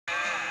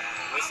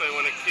They say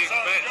when it kicks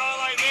back. Go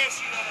like this,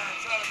 you want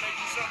to try to make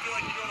yourself feel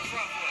like you're doing a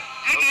front foot.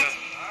 Okay.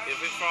 If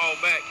it falls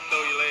back,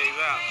 throw your legs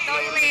out. Throw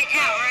your leg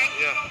out, right?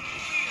 Yeah.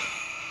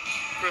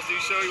 Krista,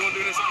 you sure you want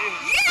to do this again?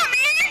 Yeah,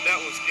 man.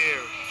 That was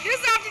scary. This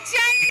is off the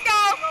chain,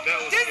 though.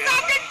 That was This is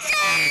off the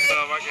chain.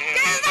 I can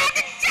handle This is off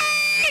the chain.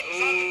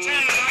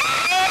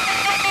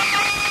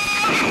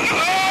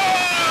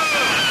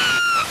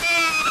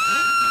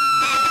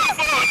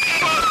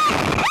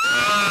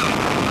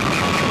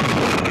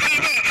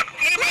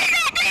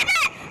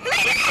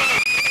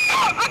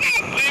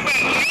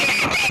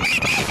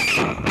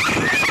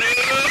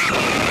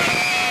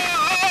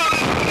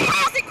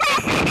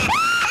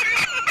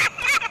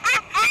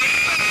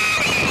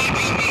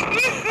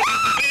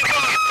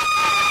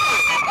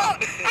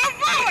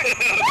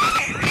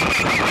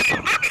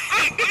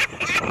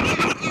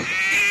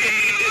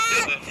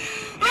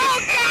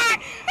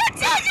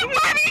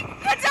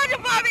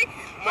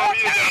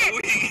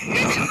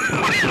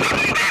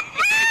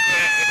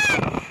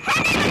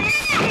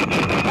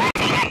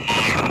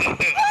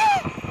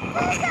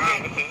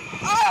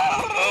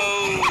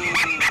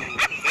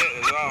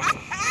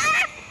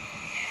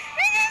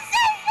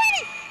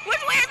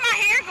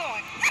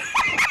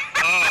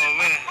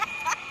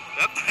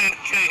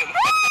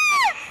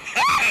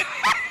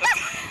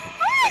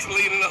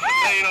 Leading up the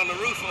thing on the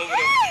roof over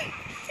there.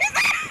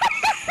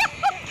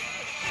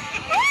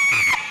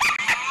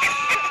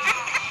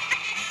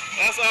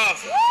 That's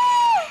awesome.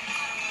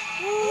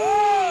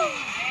 Oh,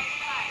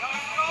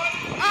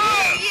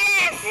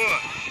 yes.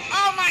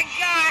 Oh, my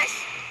gosh.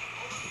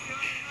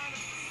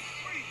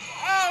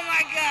 Oh,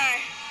 my God.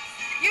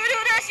 You do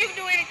this, you can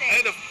do anything.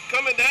 Hey, the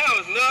coming down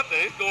is nothing.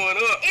 It's going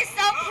up. It's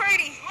so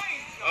pretty.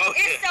 Oh,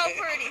 it's so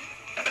pretty.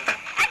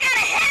 I got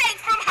a headache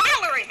from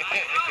hollering.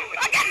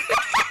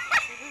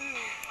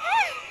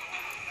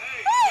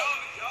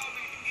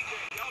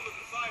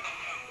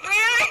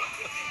 Really?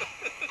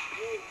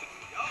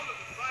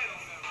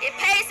 It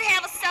pays to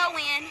have a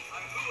sew-in.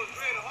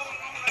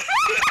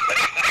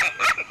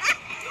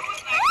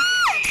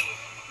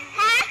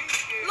 Huh?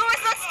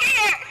 Louis looks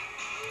scared.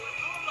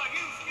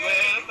 Man,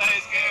 that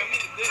thing scared me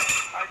to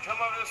death. All right, come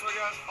over this way,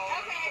 guys.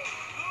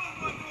 Okay.